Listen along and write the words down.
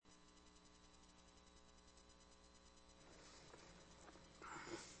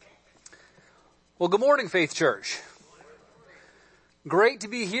Well, good morning, Faith Church. Great to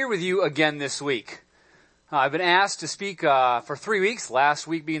be here with you again this week. I've been asked to speak for 3 weeks, last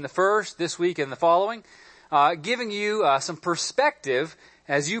week being the first, this week and the following, giving you some perspective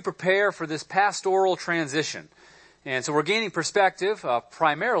as you prepare for this pastoral transition. And so we're gaining perspective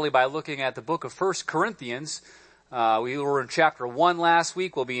primarily by looking at the book of 1 Corinthians. We were in chapter 1 last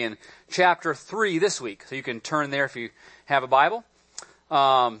week. We'll be in chapter 3 this week. So you can turn there if you have a Bible.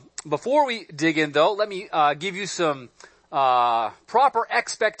 Before we dig in, though, let me give you some proper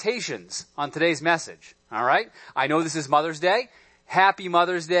expectations on today's message. All right? I know this is Mother's Day. Happy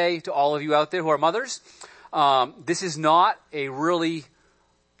Mother's Day to all of you out there who are mothers. This is not a really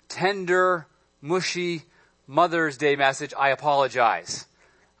tender, mushy Mother's Day message. I apologize.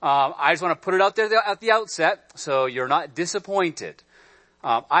 I just want to put it out there at the outset so you're not disappointed.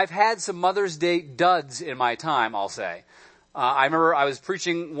 I've had some Mother's Day duds in my time, I'll say. I remember I was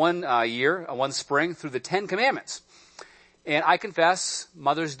preaching one spring through the 10 Commandments. And I confess,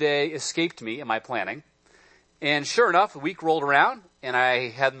 Mother's Day escaped me in my planning. And sure enough, the week rolled around, and I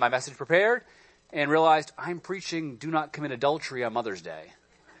had my message prepared, and realized I'm preaching do not commit adultery on Mother's Day.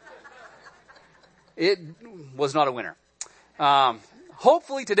 It was not a winner.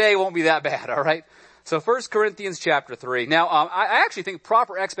 Hopefully today won't be that bad, all right? So 1 Corinthians chapter 3. Now, I actually think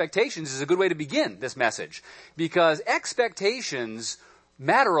proper expectations is a good way to begin this message, because expectations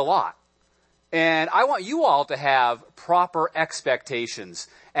matter a lot. And I want you all to have proper expectations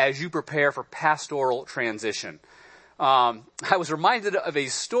as you prepare for pastoral transition. I was reminded of a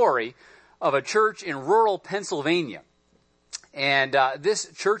story of a church in rural Pennsylvania. And this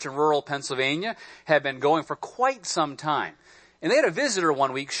church in rural Pennsylvania had been going for quite some time. And they had a visitor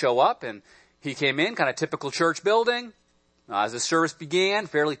one week show up, and he came in, kind of typical church building. As the service began,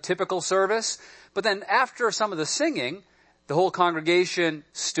 fairly typical service. But then after some of the singing, the whole congregation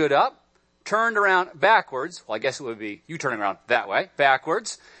stood up, turned around backwards. Well, I guess it would be you turning around that way,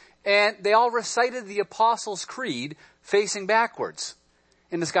 backwards. And they all recited the Apostles' Creed facing backwards.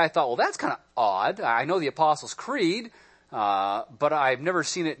 And this guy thought, well, that's kind of odd. I know the Apostles' Creed, but I've never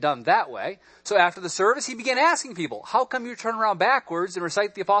seen it done that way. So after the service, he began asking people, how come you turn around backwards and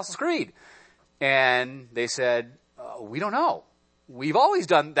recite the Apostles' Creed? And they said, we don't know. We've always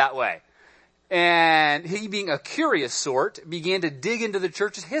done that way. And he, being a curious sort, began to dig into the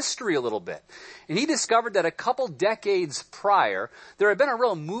church's history a little bit. And he discovered that a couple decades prior, there had been a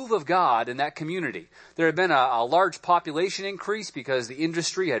real move of God in that community. There had been a large population increase because the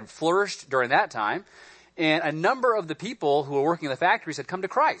industry had flourished during that time. And a number of the people who were working in the factories had come to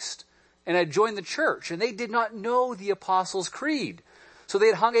Christ and had joined the church. And they did not know the Apostles' Creed. So they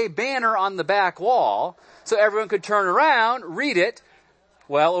had hung a banner on the back wall so everyone could turn around, read it.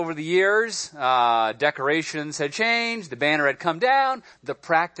 Well, over the years, decorations had changed, the banner had come down, the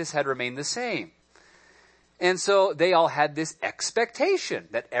practice had remained the same. And so they all had this expectation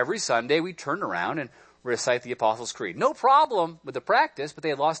that every Sunday we turn around and recite the Apostles' Creed. No problem with the practice, but they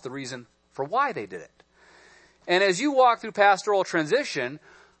had lost the reason for why they did it. And as you walk through pastoral transition,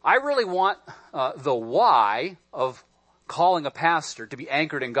 I really want the why of calling a pastor to be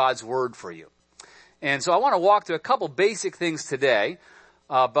anchored in God's Word for you. And so I want to walk through a couple basic things today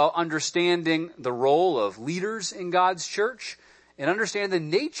about understanding the role of leaders in God's church and understand the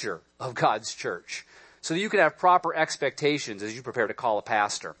nature of God's church so that you can have proper expectations as you prepare to call a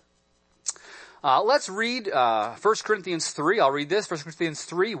pastor. Let's read 1 Corinthians 3. I'll read this, 1 Corinthians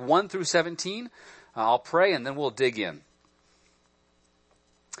 3, 1 through 17. I'll pray and then we'll dig in.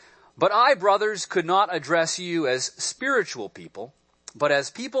 But I, brothers, could not address you as spiritual people, but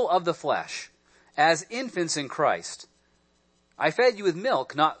as people of the flesh, as infants in Christ. I fed you with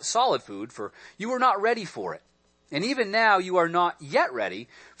milk, not solid food, for you were not ready for it. And even now you are not yet ready,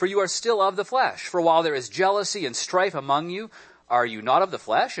 for you are still of the flesh. For while there is jealousy and strife among you, are you not of the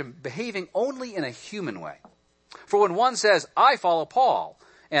flesh and behaving only in a human way? For when one says, I follow Paul,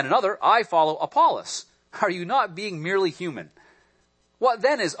 and another, I follow Apollos, are you not being merely human? What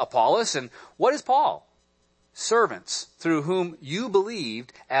then is Apollos, and what is Paul? Servants, through whom you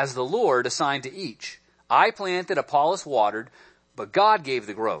believed, as the Lord assigned to each. I planted, Apollos watered, but God gave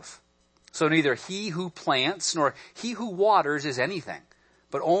the growth. So neither he who plants nor he who waters is anything,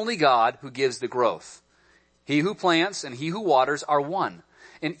 but only God who gives the growth. He who plants and he who waters are one,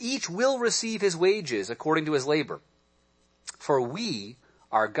 and each will receive his wages according to his labor. For we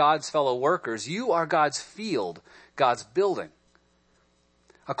are God's fellow workers. You are God's field, God's building.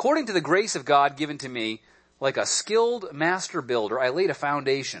 According to the grace of God given to me, like a skilled master builder, I laid a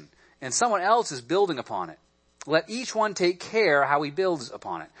foundation, and someone else is building upon it. Let each one take care how he builds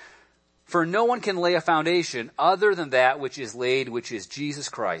upon it. For no one can lay a foundation other than that which is laid, which is Jesus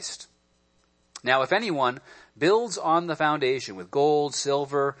Christ. Now, if anyone builds on the foundation with gold,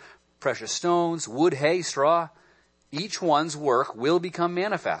 silver, precious stones, wood, hay, straw, each one's work will become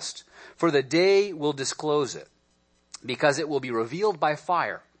manifest, for the day will disclose it, because it will be revealed by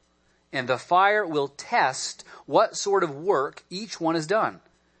fire, and the fire will test what sort of work each one has done.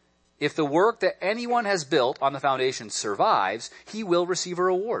 If the work that anyone has built on the foundation survives, he will receive a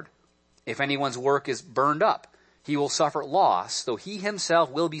reward. If anyone's work is burned up, he will suffer loss, though he himself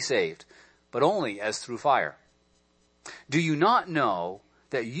will be saved, but only as through fire. Do you not know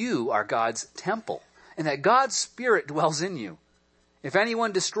that you are God's temple, and that God's Spirit dwells in you? If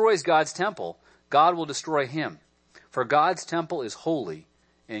anyone destroys God's temple, God will destroy him. For God's temple is holy,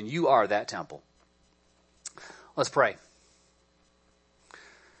 and you are that temple. Let's pray.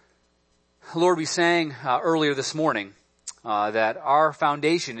 Lord, we sang earlier this morning that our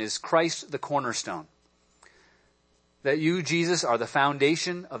foundation is Christ the cornerstone. That you, Jesus, are the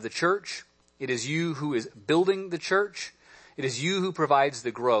foundation of the church. It is you who is building the church. It is you who provides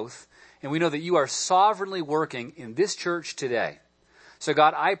the growth. And we know that you are sovereignly working in this church today. So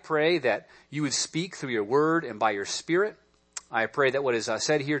God, I pray that you would speak through your word and by your Spirit. I pray that what is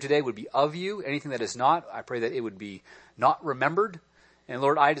said here today would be of you. Anything that is not, I pray that it would be not remembered. And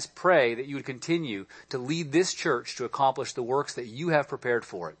Lord, I just pray that you would continue to lead this church to accomplish the works that you have prepared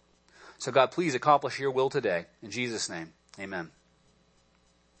for it. So God, please accomplish your will today. In Jesus' name, amen.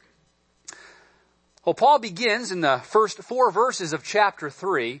 Well, Paul begins in the first 4 verses of chapter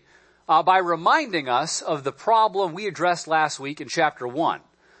 3 by reminding us of the problem we addressed last week in chapter 1.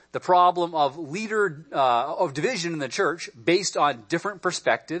 The problem of of division in the church based on different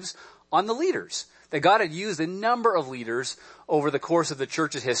perspectives on the leaders. That God had used a number of leaders over the course of the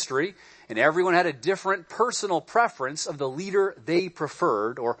church's history, and everyone had a different personal preference of the leader they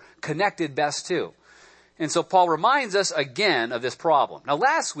preferred or connected best to. And so Paul reminds us again of this problem. Now,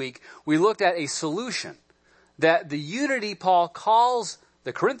 last week, we looked at a solution that the unity Paul calls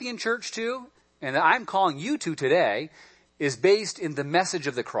the Corinthian church to, and that I'm calling you to today, is based in the message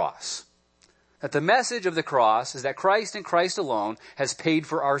of the cross. That the message of the cross is that Christ and Christ alone has paid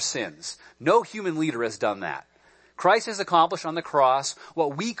for our sins. No human leader has done that. Christ has accomplished on the cross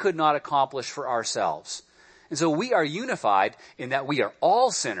what we could not accomplish for ourselves. And so we are unified in that we are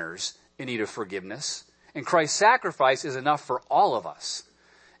all sinners in need of forgiveness, and Christ's sacrifice is enough for all of us.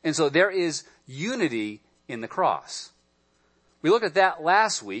 And so there is unity in the cross. We looked at that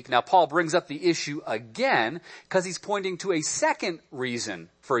last week. Now Paul brings up the issue again because he's pointing to a second reason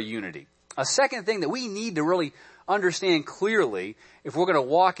for unity. A second thing that we need to really understand clearly if we're going to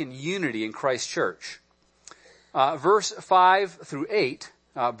walk in unity in Christ's church. Verse 5 through 8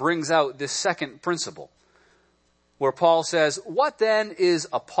 brings out this second principle, where Paul says, "What then is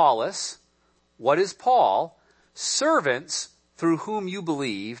Apollos? What is Paul? Servants through whom you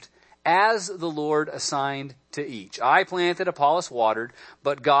believed, as the Lord assigned to each. I planted, Apollos watered,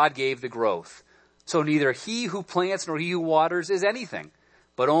 but God gave the growth. So neither he who plants nor he who waters is anything,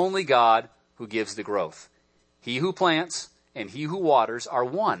 but only God who gives the growth. He who plants and he who waters are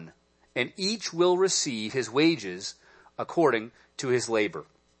one, and each will receive his wages according to his labor."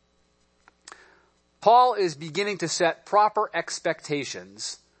 Paul is beginning to set proper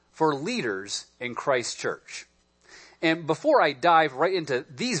expectations for leaders in Christ's church. And before I dive right into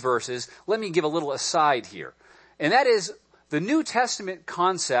these verses, let me give a little aside here. And that is, the New Testament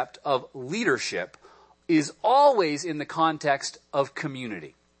concept of leadership is always in the context of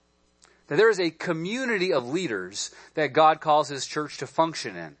community. That there is a community of leaders that God calls his church to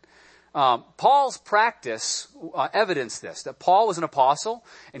function in. Paul's practice evidenced this, that Paul was an apostle,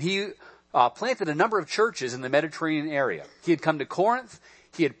 and he planted a number of churches in the Mediterranean area. He had come to Corinth.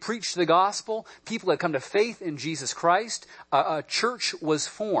 He had preached the gospel. People had come to faith in Jesus Christ. A church was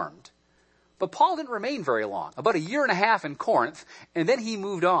formed. But Paul didn't remain very long, about 1.5 years in Corinth, and then he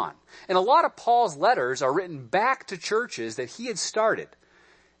moved on. And a lot of Paul's letters are written back to churches that he had started.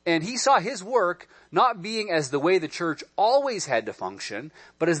 And he saw his work not being as the way the church always had to function,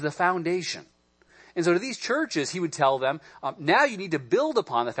 but as the foundation. And so to these churches, he would tell them, now you need to build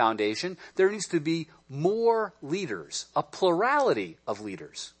upon the foundation. There needs to be more leaders, a plurality of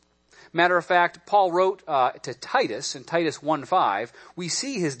leaders. Matter of fact, Paul wrote to Titus in Titus 1:5, we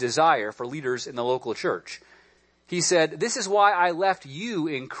see his desire for leaders in the local church. He said, "This is why I left you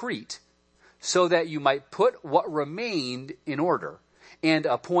in Crete, so that you might put what remained in order, and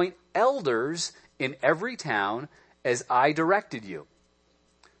appoint elders in every town as I directed you."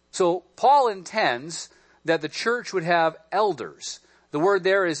 So Paul intends that the church would have elders. The word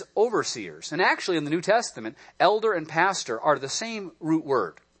there is overseers. And actually in the New Testament, elder and pastor are the same root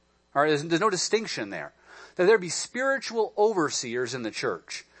word. All right, there's no distinction there. That there be spiritual overseers in the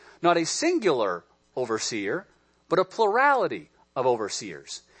church. not a singular overseer, but a plurality of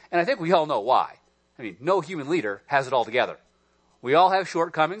overseers. And I think we all know why. I mean, no human leader has it all together. We all have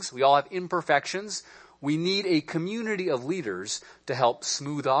shortcomings. We all have imperfections. We need a community of leaders to help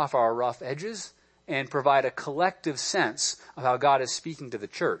smooth off our rough edges and provide a collective sense of how God is speaking to the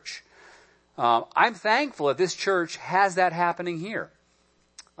church. I'm thankful that this church has that happening here.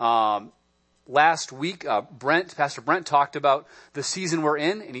 Last week, Pastor Brent talked about the season we're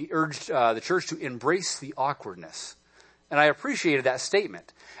in, and he urged the church to embrace the awkwardness. And I appreciated that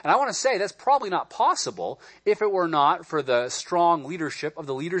statement. And I want to say that's probably not possible if it were not for the strong leadership of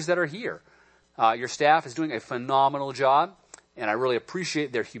the leaders that are here. Your staff is doing a phenomenal job, and I really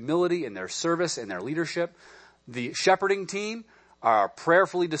appreciate their humility and their service and their leadership. The shepherding team are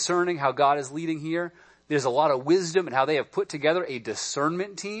prayerfully discerning how God is leading here. There's a lot of wisdom in how they have put together a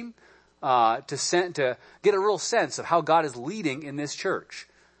discernment team to get a real sense of how God is leading in this church.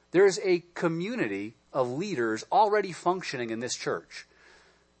 There's a community of leaders already functioning in this church.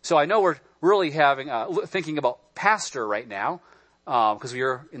 So I know we're really thinking about pastor right now, because we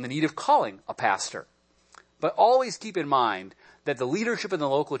are in the need of calling a pastor. But always keep in mind that the leadership in the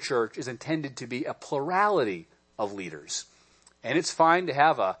local church is intended to be a plurality of leaders. And it's fine to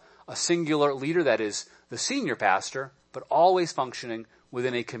have a singular leader that is the senior pastor, but always functioning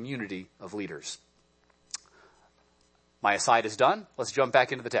within a community of leaders. My aside is done. Let's jump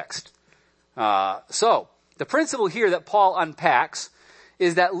back into the text. So, the principle here that Paul unpacks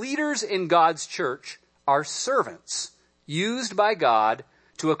is that leaders in God's church are servants used by God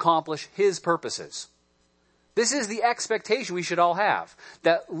to accomplish His purposes. This is the expectation we should all have,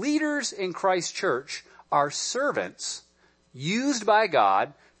 that leaders in Christ's church are servants used by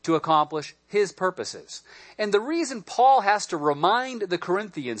God to accomplish His purposes. And the reason Paul has to remind the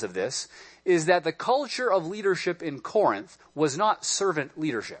Corinthians of this is that the culture of leadership in Corinth was not servant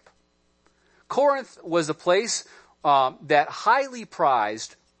leadership. Corinth was a place that highly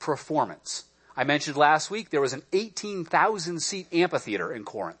prized performance. I mentioned last week there was an 18,000-seat amphitheater in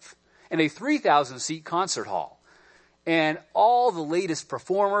Corinth and a 3,000-seat concert hall. And all the latest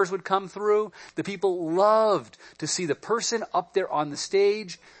performers would come through. The people loved to see the person up there on the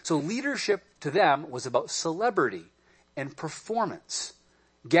stage. So leadership to them was about celebrity and performance,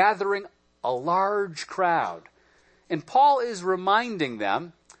 gathering a large crowd. And Paul is reminding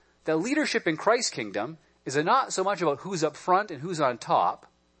them that leadership in Christ's kingdom is not so much about who's up front and who's on top,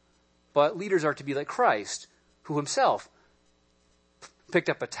 but leaders are to be like Christ, who himself picked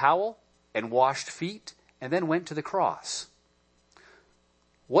up a towel and washed feet and then went to the cross.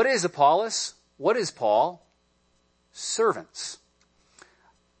 What is Apollos? What is Paul? Servants.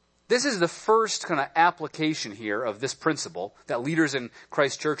 This is the first kind of application here of this principle, that leaders in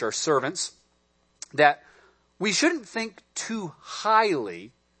Christ's church are servants, that we shouldn't think too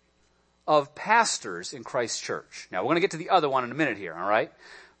highly of pastors in Christ's church. Now, we're going to get to the other one in a minute here, all right?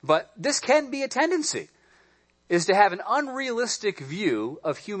 But this can be a tendency, is to have an unrealistic view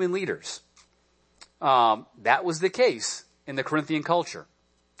of human leaders. That was the case in the Corinthian culture.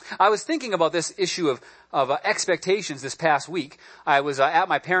 I was thinking about this issue of expectations this past week. I was at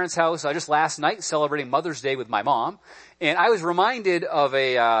my parents' house just last night celebrating Mother's Day with my mom, and I was reminded of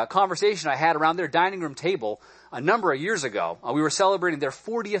a conversation I had around their dining room table a number of years ago. We were celebrating their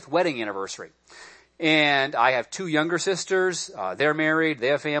 40th wedding anniversary. And I have two younger sisters. They're married. They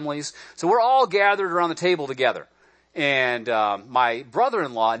have families. So we're all gathered around the table together. And my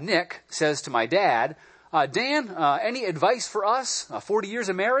brother-in-law, Nick, says to my dad, Dan, any advice for us? 40 years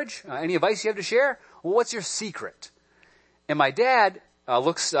of marriage? Any advice you have to share? Well, what's your secret? And my dad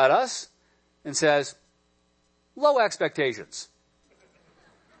looks at us and says, low expectations.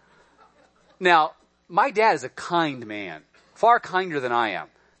 Now, my dad is a kind man, far kinder than I am.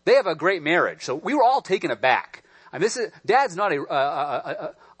 They have a great marriage, so we were all taken aback. I mean, Dad's not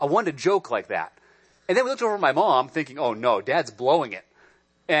a one to joke like that. And then we looked over at my mom thinking, oh no, Dad's blowing it.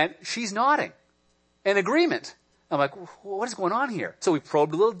 And she's nodding in agreement. I'm like, what is going on here? So we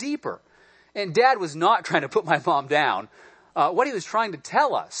probed a little deeper. And Dad was not trying to put my mom down. What he was trying to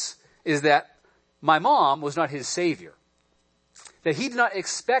tell us is that my mom was not his savior. That he did not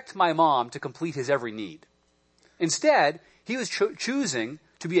expect my mom to complete his every need. Instead, he was choosing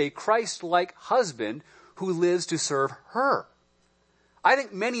to be a Christ-like husband who lives to serve her. I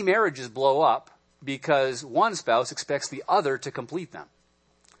think many marriages blow up because one spouse expects the other to complete them.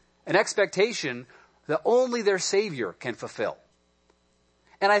 An expectation that only their Savior can fulfill.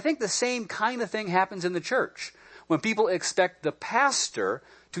 And I think the same kind of thing happens in the church when people expect the pastor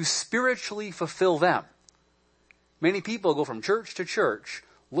to spiritually fulfill them. Many people go from church to church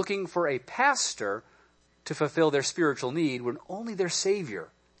looking for a pastor to fulfill their spiritual need when only their Savior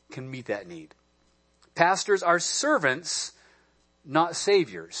can meet that need. Pastors are servants, not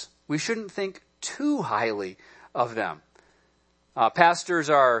saviors. We shouldn't think too highly of them. Pastors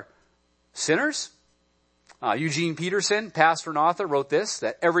are sinners. Eugene Peterson, pastor and author, wrote this,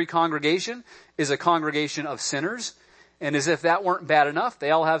 that every congregation is a congregation of sinners. And as if that weren't bad enough,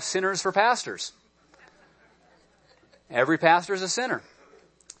 they all have sinners for pastors. Every pastor is a sinner.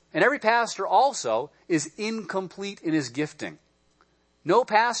 And every pastor also is incomplete in his gifting. No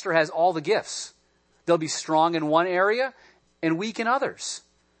pastor has all the gifts. They'll be strong in one area and weak in others.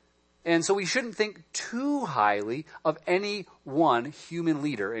 And so we shouldn't think too highly of any one human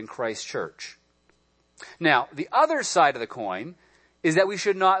leader in Christ's church. Now, the other side of the coin is that we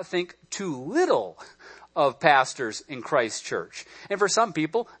should not think too little of pastors in Christ's church. And for some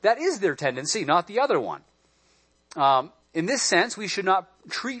people, that is their tendency, not the other one. In this sense, we should not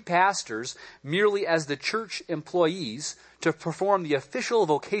treat pastors merely as the church employees to perform the official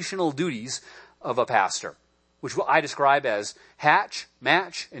vocational duties of a pastor, which I describe as hatch,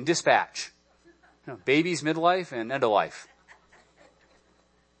 match, and dispatch. Babies, midlife, and end of life.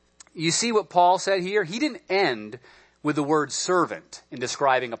 You see what Paul said here? He didn't end with the word servant in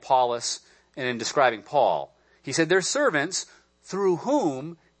describing Apollos and in describing Paul. He said they're servants through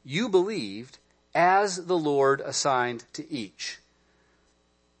whom you believed as the Lord assigned to each.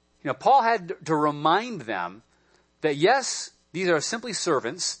 Paul had to remind them that yes, these are simply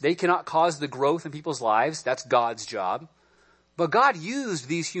servants. They cannot cause the growth in people's lives. That's God's job. But God used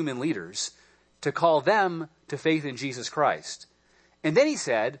these human leaders to call them to faith in Jesus Christ. And then he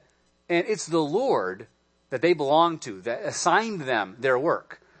said, and it's the Lord that they belong to, that assigned them their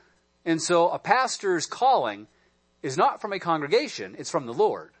work. And so a pastor's calling is not from a congregation, it's from the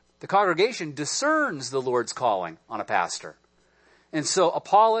Lord. The congregation discerns the Lord's calling on a pastor. And so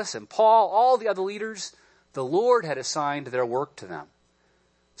Apollos and Paul, all the other leaders, the Lord had assigned their work to them.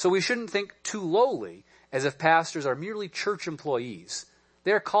 So we shouldn't think too lowly as if pastors are merely church employees.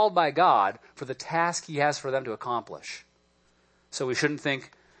 They're called by God for the task he has for them to accomplish. So we shouldn't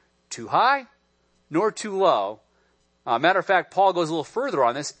think too high nor too low. Matter of fact, Paul goes a little further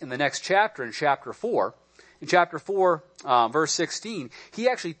on this in the next chapter, in chapter 4. In chapter 4, verse 16, he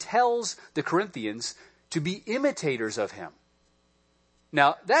actually tells the Corinthians to be imitators of him.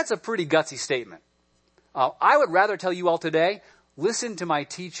 Now, that's a pretty gutsy statement. I would rather tell you all today, listen to my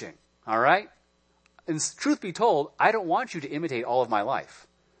teaching, all right? And truth be told, I don't want you to imitate all of my life.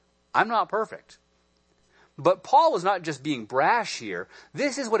 I'm not perfect. But Paul was not just being brash here.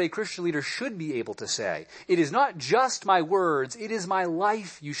 This is what a Christian leader should be able to say. It is not just my words, it is my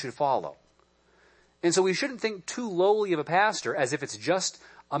life you should follow. And so we shouldn't think too lowly of a pastor as if it's just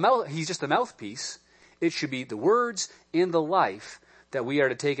he's just a mouthpiece. It should be the words and the life that we are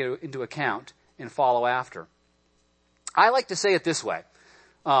to take into account and follow after. I like to say it this way.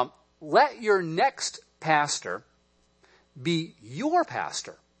 Let your next pastor be your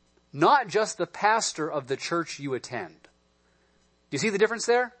pastor, not just the pastor of the church you attend. Do you see the difference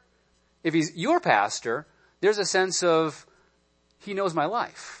there? If he's your pastor, there's a sense of, he knows my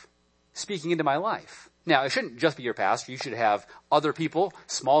life, speaking into my life. Now, it shouldn't just be your pastor. You should have other people,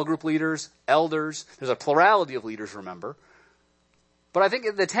 small group leaders, elders. There's a plurality of leaders, remember. But I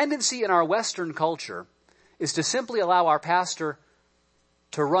think the tendency in our Western culture is to simply allow our pastor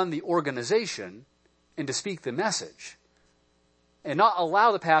to run the organization and to speak the message, and not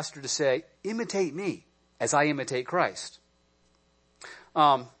allow the pastor to say, imitate me as I imitate Christ.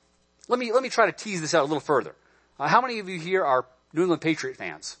 Let me try to tease this out a little further. How many of you here are New England Patriot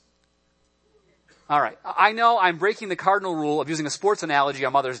fans? All right. I know I'm breaking the cardinal rule of using a sports analogy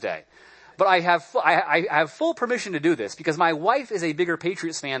on Mother's Day, but I have full permission to do this because my wife is a bigger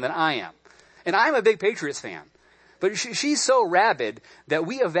Patriots fan than I am. And I'm a big Patriots fan. But she's so rabid that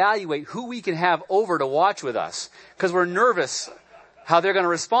we evaluate who we can have over to watch with us because we're nervous how they're going to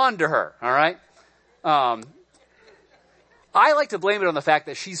respond to her, all right? I like to blame it on the fact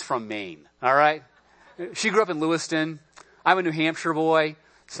that she's from Maine, all right? She grew up in Lewiston. I'm a New Hampshire boy.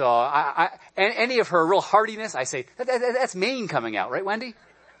 So and any of her real hardiness, I say, that's Maine coming out, right, Wendy?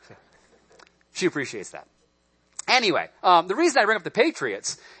 She appreciates that. Anyway, the reason I bring up the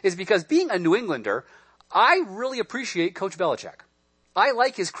Patriots is because being a New Englander, I really appreciate Coach Belichick. I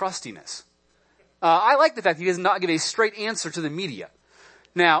like his crustiness. I like the fact he does not give a straight answer to the media.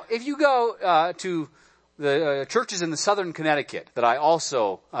 Now, if you go to the churches in the southern Connecticut that I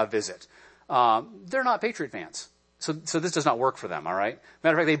also visit, they're not Patriot fans. So this does not work for them, all right?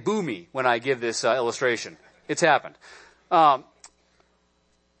 Matter of fact, they boo me when I give this illustration. It's happened.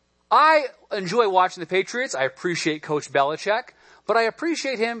 I enjoy watching the Patriots. I appreciate Coach Belichick, but I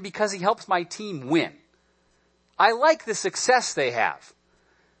appreciate him because he helps my team win. I like the success they have.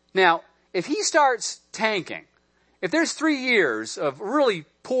 Now, if he starts tanking, if there's 3 years of really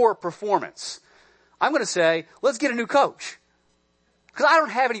poor performance, I'm going to say, let's get a new coach. Because I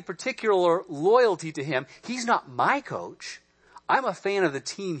don't have any particular loyalty to him. He's not my coach. I'm a fan of the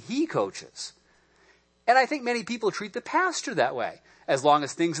team he coaches. And I think many people treat the pastor that way. As long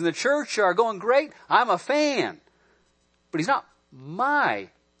as things in the church are going great, I'm a fan. But he's not my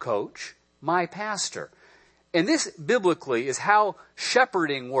coach, my pastor. And this biblically is how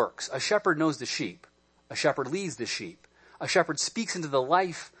shepherding works. A shepherd knows the sheep. A shepherd leads the sheep. A shepherd speaks into the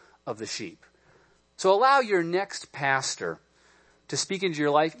life of the sheep. So allow your next pastor to speak into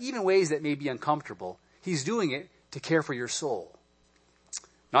your life, even ways that may be uncomfortable. He's doing it to care for your soul.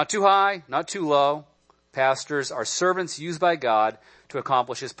 Not too high, not too low. Pastors are servants used by God to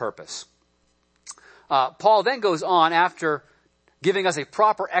accomplish his purpose. Paul then goes on, after giving us a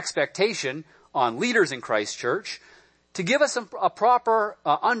proper expectation on leaders in Christ's church, to give us a proper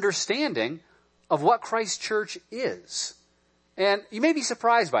understanding of what Christ's church is. And you may be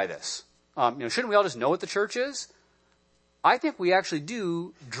surprised by this. Shouldn't we all just know what the church is? I think we actually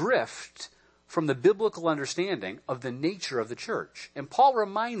do drift from the biblical understanding of the nature of the church. And Paul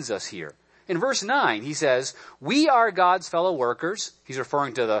reminds us here. In verse 9, he says, we are God's fellow workers. He's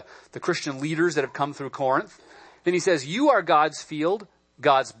referring to the Christian leaders that have come through Corinth. Then he says, you are God's field,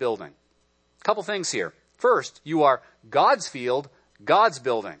 God's building. A couple things here. First, you are God's field, God's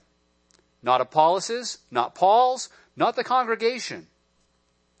building. Not Apollos', not Paul's, not the congregation.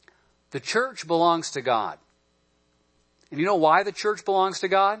 The church belongs to God. And you know why the church belongs to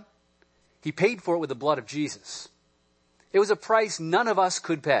God? He paid for it with the blood of Jesus. It was a price none of us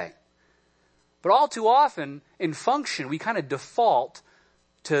could pay. But all too often, in function, we kind of default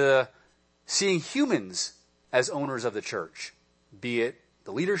to seeing humans as owners of the church. Be it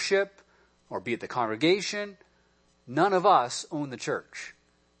the leadership, or be it the congregation. None of us own the church.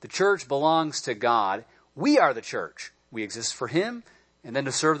 The church belongs to God. We are the church. We exist for him, and then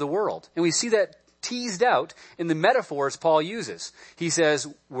to serve the world. And we see that teased out in the metaphors Paul uses. He says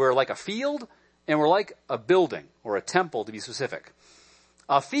we're like a field and we're like a building, or a temple to be specific.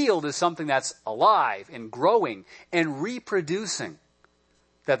 A field is something that's alive and growing and reproducing.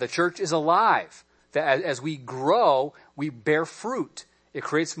 That the church is alive. That as we grow, we bear fruit. It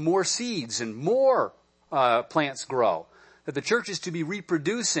creates more seeds and more plants grow. That the church is to be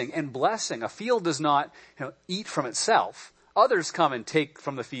reproducing and blessing. A field does not eat from itself. Others come and take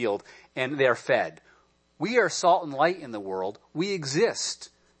from the field and they're fed. We are salt and light in the world. We exist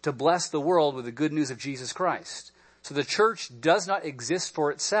to bless the world with the good news of Jesus Christ. So the church does not exist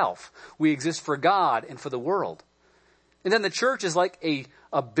for itself. We exist for God and for the world. And then the church is like a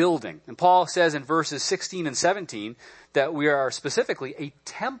building. And Paul says in verses 16 and 17 that we are specifically a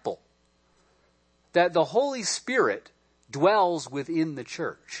temple. That the Holy Spirit dwells within the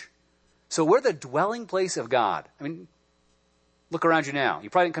church. So we're the dwelling place of God. I mean, look around you now.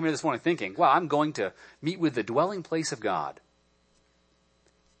 You probably didn't come here this morning thinking, wow, I'm going to meet with the dwelling place of God.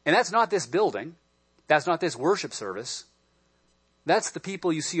 And that's not this building. That's not this worship service. That's the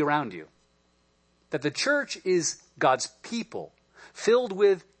people you see around you. That the church is God's people, filled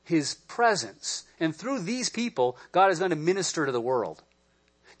with his presence. And through these people, God is going to minister to the world.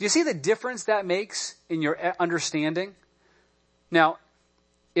 Do you see the difference that makes in your understanding? Now,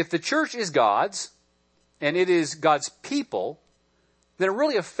 if the church is God's, and it is God's people, then it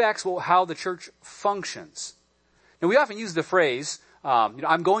really affects how the church functions. Now, we often use the phrase,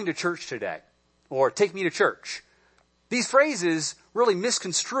 I'm going to church today, or take me to church. These phrases really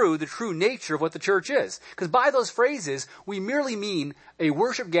misconstrue the true nature of what the church is. Because by those phrases, we merely mean a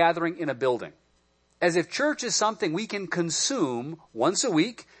worship gathering in a building. As if church is something we can consume once a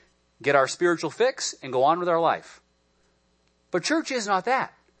week, get our spiritual fix, and go on with our life. But church is not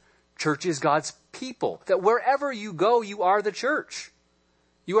that. Church is God's people. That wherever you go, you are the church.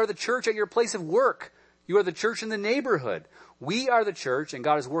 You are the church at your place of work. You are the church in the neighborhood. We are the church, and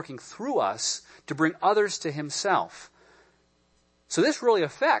God is working through us to bring others to himself. So this really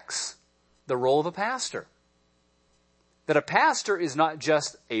affects the role of a pastor. That a pastor is not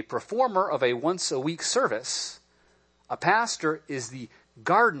just a performer of a once-a-week service. A pastor is the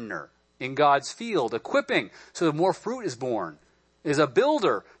gardener in God's field, equipping so that more fruit is born. Is a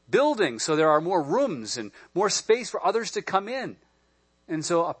builder, building so there are more rooms and more space for others to come in. And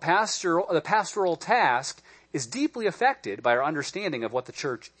so the pastoral task is deeply affected by our understanding of what the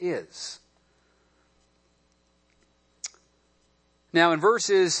church is. Now in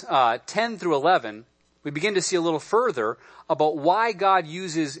verses 10 through 11, we begin to see a little further about why God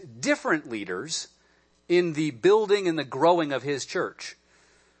uses different leaders in the building and the growing of his church.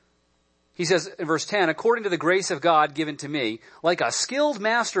 He says in verse 10, according to the grace of God given to me, like a skilled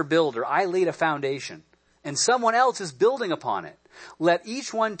master builder, I laid a foundation, and someone else is building upon it. Let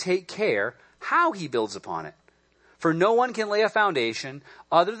each one take care how he builds upon it. For no one can lay a foundation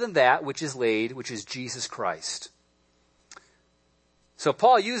other than that which is laid, which is Jesus Christ. So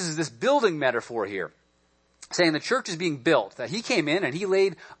Paul uses this building metaphor here, saying the church is being built, that he came in and he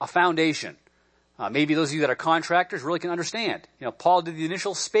laid a foundation. Maybe those of you that are contractors really can understand. Paul did the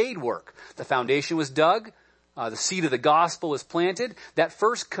initial spade work. The foundation was dug. The seed of the gospel was planted. That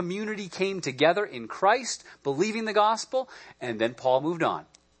first community came together in Christ, believing the gospel, and then Paul moved on.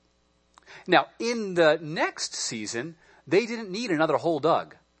 Now, in the next season, they didn't need another hole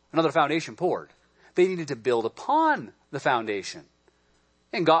dug, another foundation poured. They needed to build upon the foundation.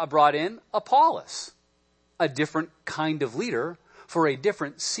 And God brought in Apollos, a different kind of leader for a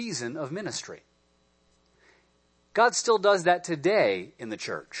different season of ministry. God still does that today in the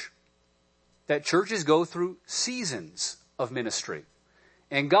church. That churches go through seasons of ministry.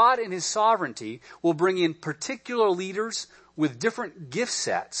 And God in his sovereignty will bring in particular leaders with different gift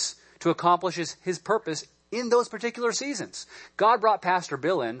sets to accomplish his purpose in those particular seasons. God brought Pastor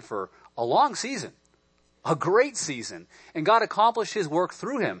Bill in for a long season, a great season, and God accomplished his work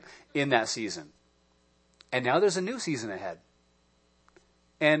through him in that season. And now there's a new season ahead.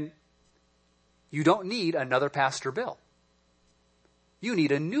 And you don't need another Pastor Bill. You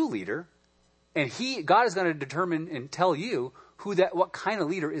need a new leader, and God is going to determine and tell you what kind of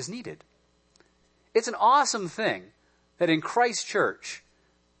leader is needed. It's an awesome thing that in Christ's church,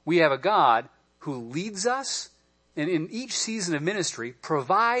 we have a God who leads us and in each season of ministry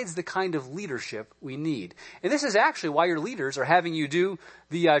provides the kind of leadership we need. And this is actually why your leaders are having you do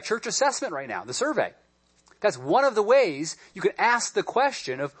the church assessment right now, the survey. That's one of the ways you can ask the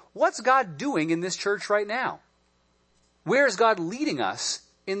question of what's God doing in this church right now? Where is God leading us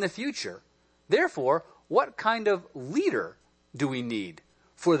in the future? Therefore, what kind of leader do we need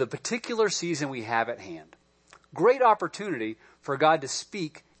for the particular season we have at hand? Great opportunity for God to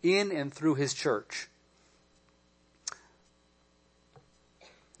speak in and through his church.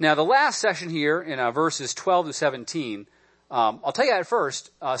 Now, the last section here in verses 12 to 17, I'll tell you at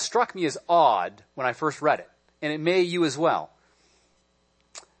first, struck me as odd when I first read it, and it may you as well.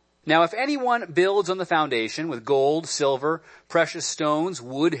 Now, if anyone builds on the foundation with gold, silver, precious stones,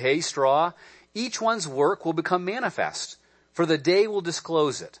 wood, hay, straw, each one's work will become manifest, for the day will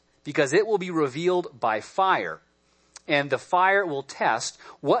disclose it, because it will be revealed by fire, and the fire will test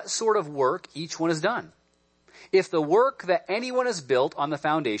what sort of work each one has done. If the work that anyone has built on the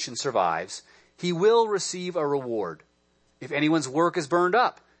foundation survives, he will receive a reward. If anyone's work is burned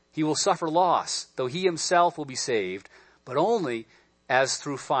up, he will suffer loss, though he himself will be saved, but only as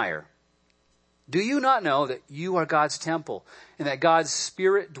through fire. Do you not know that you are God's temple, and that God's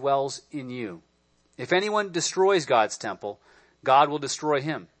Spirit dwells in you? If anyone destroys God's temple, God will destroy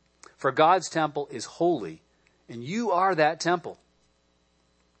him. For God's temple is holy, and you are that temple.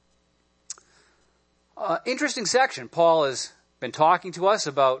 Interesting section. Paul has been talking to us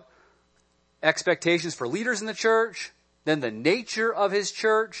about expectations for leaders in the church, then the nature of his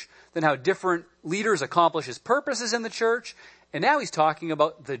church, then how different leaders accomplish his purposes in the church, and now he's talking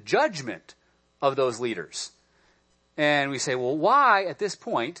about the judgment of those leaders. And we say, well, why at this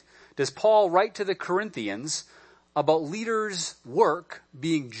point does Paul write to the Corinthians about leaders' work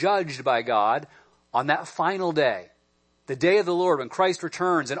being judged by God on that final day? The day of the Lord, when Christ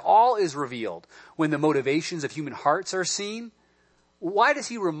returns and all is revealed, when the motivations of human hearts are seen. Why does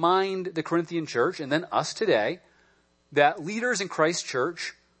he remind the Corinthian church, and then us today, that leaders in Christ's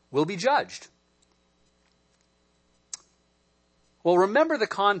church will be judged? Well, remember the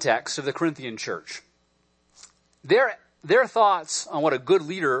context of the Corinthian church. Their thoughts on what a good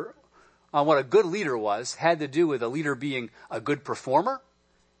leader was had to do with a leader being a good performer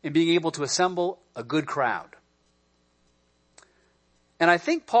and being able to assemble a good crowd. And I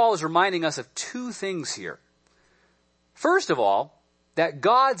think Paul is reminding us of two things here. First of all, that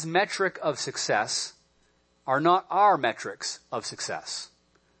God's metric of success are not our metrics of success.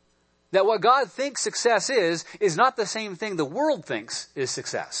 That what God thinks success is not the same thing the world thinks is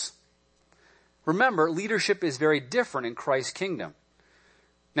success. Remember, leadership is very different in Christ's kingdom.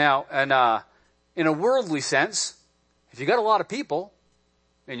 Now, in a worldly sense, if you got a lot of people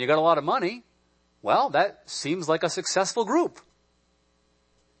and you got a lot of money, well, that seems like a successful group.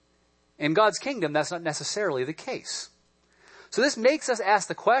 In God's kingdom, that's not necessarily the case. So this makes us ask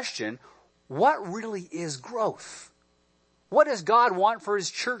the question, what really is growth? What does God want for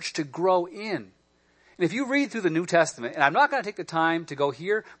his church to grow in? And if you read through the New Testament, and I'm not going to take the time to go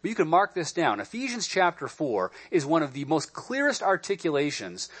here, but you can mark this down. Ephesians chapter 4 is one of the most clearest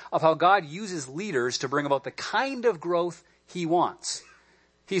articulations of how God uses leaders to bring about the kind of growth he wants.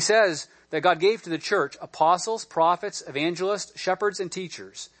 He says that God gave to the church apostles, prophets, evangelists, shepherds, and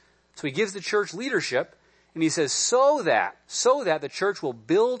teachers. So he gives the church leadership, and he says, so that the church will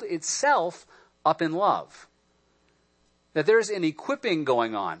build itself up in love. That there's an equipping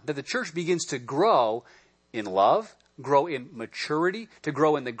going on, that the church begins to grow in love, grow in maturity, to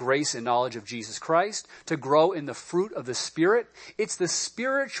grow in the grace and knowledge of Jesus Christ, to grow in the fruit of the Spirit. It's the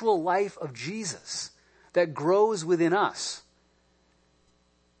spiritual life of Jesus that grows within us.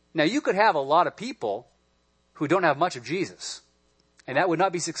 Now, you could have a lot of people who don't have much of Jesus, and that would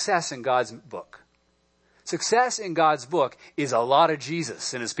not be success in God's book. Success in God's book is a lot of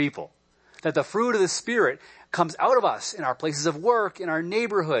Jesus in his people. That the fruit of the Spirit comes out of us in our places of work, in our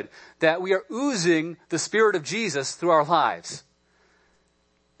neighborhood, that we are oozing the Spirit of Jesus through our lives.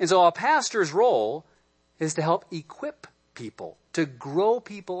 And so a pastor's role is to help equip people, to grow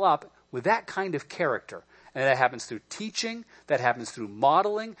people up with that kind of character. And that happens through teaching, that happens through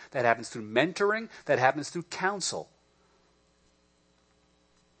modeling, that happens through mentoring, that happens through counsel.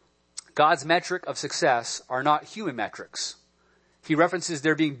 God's metric of success are not human metrics. He references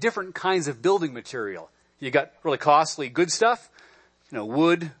there being different kinds of building material. You got really costly good stuff,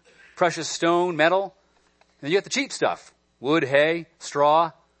 wood, precious stone, metal. And you got the cheap stuff, wood, hay,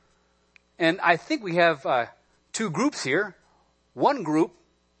 straw. And I think we have two groups here. One group,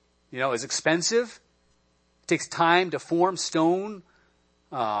 is expensive. It takes time to form stone.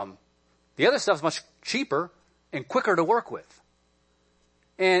 The other stuff is much cheaper and quicker to work with.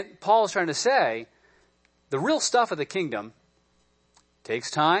 And Paul is trying to say, the real stuff of the kingdom takes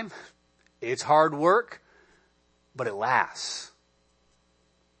time, it's hard work, but it lasts.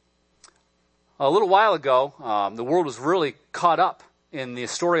 A little while ago, the world was really caught up in the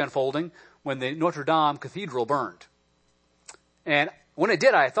story unfolding when the Notre Dame Cathedral burned. And when it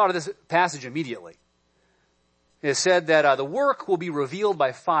did, I thought of this passage immediately. It said that the work will be revealed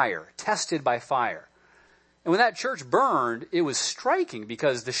by fire, tested by fire. And when that church burned, it was striking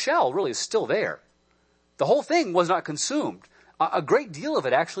because the shell really is still there. The whole thing was not consumed. A great deal of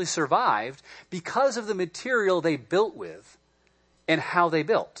it actually survived because of the material they built with and how they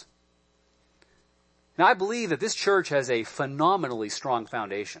built. Now, I believe that this church has a phenomenally strong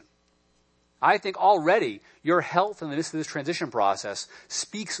foundation. I think already your health in the midst of this transition process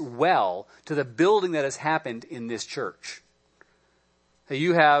speaks well to the building that has happened in this church.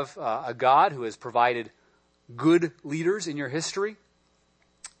 You have a God who has provided good leaders in your history,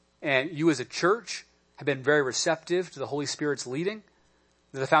 and you as a church have been very receptive to the Holy Spirit's leading.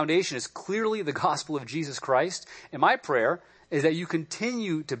 The foundation is clearly the gospel of Jesus Christ, and my prayer is that you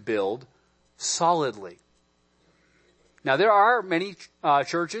continue to build solidly. Now, there are many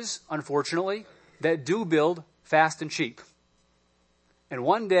churches, unfortunately, that do build fast and cheap. And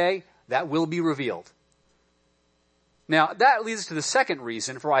one day, that will be revealed. Now, that leads us to the second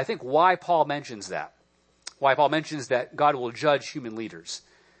reason for why Paul mentions that. Why Paul mentions that God will judge human leaders.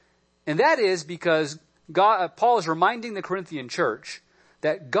 And that is because Paul is reminding the Corinthian church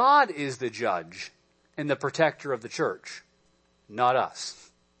that God is the judge and the protector of the church, not us.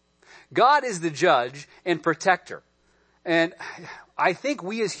 God is the judge and protector. And I think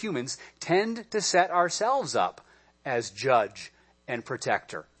we as humans tend to set ourselves up as judge and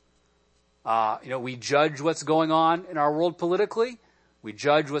protector. We judge what's going on in our world politically. We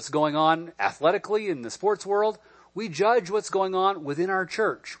judge what's going on athletically in the sports world. We judge what's going on within our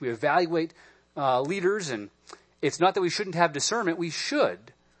church. We evaluate leaders, and it's not that we shouldn't have discernment. We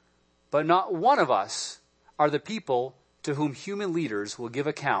should. But not one of us are the people to whom human leaders will give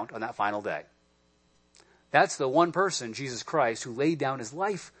account on that final day. That's the one person, Jesus Christ, who laid down his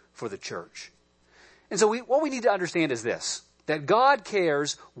life for the church. And so what we need to understand is this, that God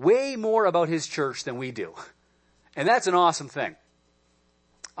cares way more about his church than we do. And that's an awesome thing.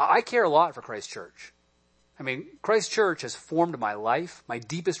 I care a lot for Christ Church. Christ Church has formed my life. My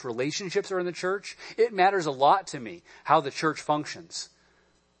deepest relationships are in the church. It matters a lot to me how the church functions.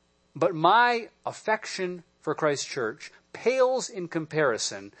 But my affection for Christ Church pales in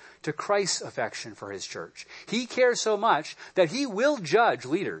comparison to Christ's affection for his church. He cares so much that he will judge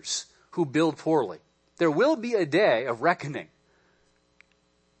leaders who build poorly. There will be a day of reckoning,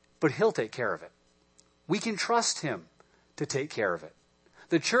 but he'll take care of it. We can trust him to take care of it.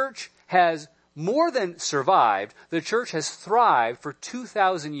 The church has more than survived. The church has thrived for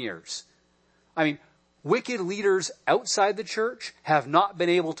 2,000 years. Wicked leaders outside the church have not been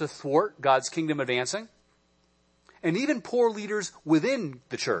able to thwart God's kingdom advancing. and even poor leaders within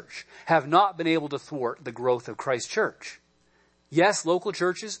the church have not been able to thwart the growth of Christ's church. Yes, local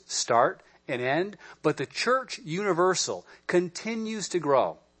churches start and end, but the church universal continues to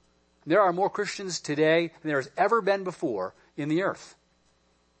grow. There are more Christians today than there has ever been before in the earth.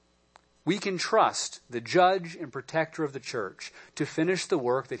 We can trust the judge and protector of the church to finish the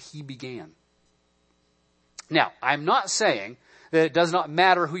work that he began. Now, I'm not saying that it does not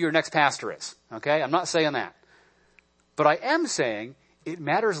matter who your next pastor is. Okay? I'm not saying that. But I am saying it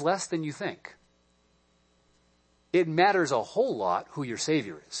matters less than you think. It matters a whole lot who your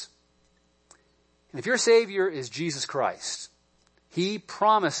Savior is. And if your Savior is Jesus Christ, He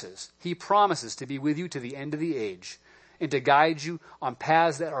promises to be with you to the end of the age and to guide you on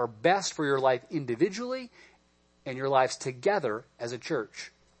paths that are best for your life individually and your lives together as a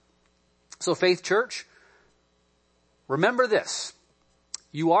church. So Faith Church, remember this.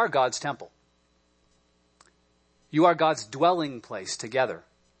 You are God's temple. You are God's dwelling place together.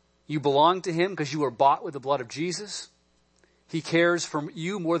 You belong to Him because you were bought with the blood of Jesus. He cares for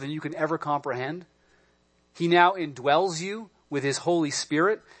you more than you can ever comprehend. He now indwells you with His Holy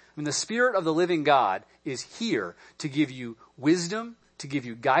Spirit. And the Spirit of the living God is here to give you wisdom, to give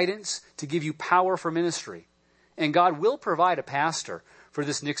you guidance, to give you power for ministry. And God will provide a pastor for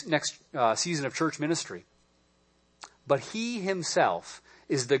this next season of church ministry. But He Himself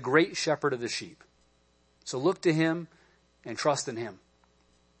is the great shepherd of the sheep. So look to Him and trust in Him.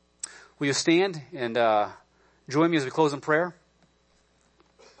 Will you stand and join me as we close in prayer?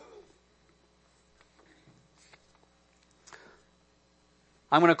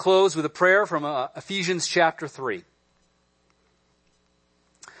 I'm going to close with a prayer from Ephesians chapter 3.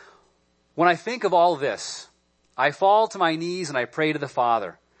 When I think of all this, I fall to my knees and I pray to the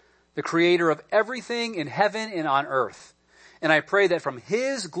Father, the Creator of everything in heaven and on earth. And I pray that from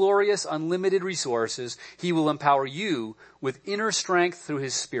His glorious, unlimited resources, He will empower you with inner strength through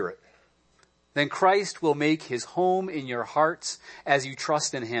His Spirit. Then Christ will make His home in your hearts as you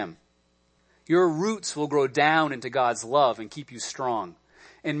trust in Him. Your roots will grow down into God's love and keep you strong.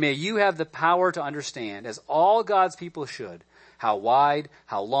 And may you have the power to understand, as all God's people should, how wide,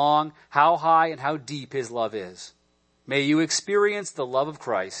 how long, how high, and how deep His love is. May you experience the love of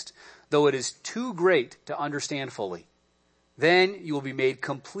Christ, though it is too great to understand fully. Then you will be made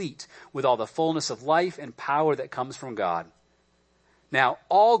complete with all the fullness of life and power that comes from God. Now,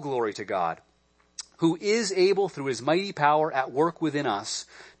 all glory to God, who is able through His mighty power at work within us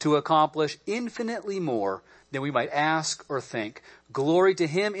to accomplish infinitely more than we might ask or think. Glory to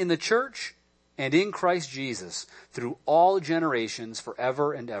Him in the church and in Christ Jesus through all generations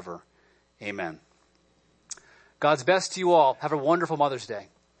forever and ever. Amen. God's best to you all. Have a wonderful Mother's Day.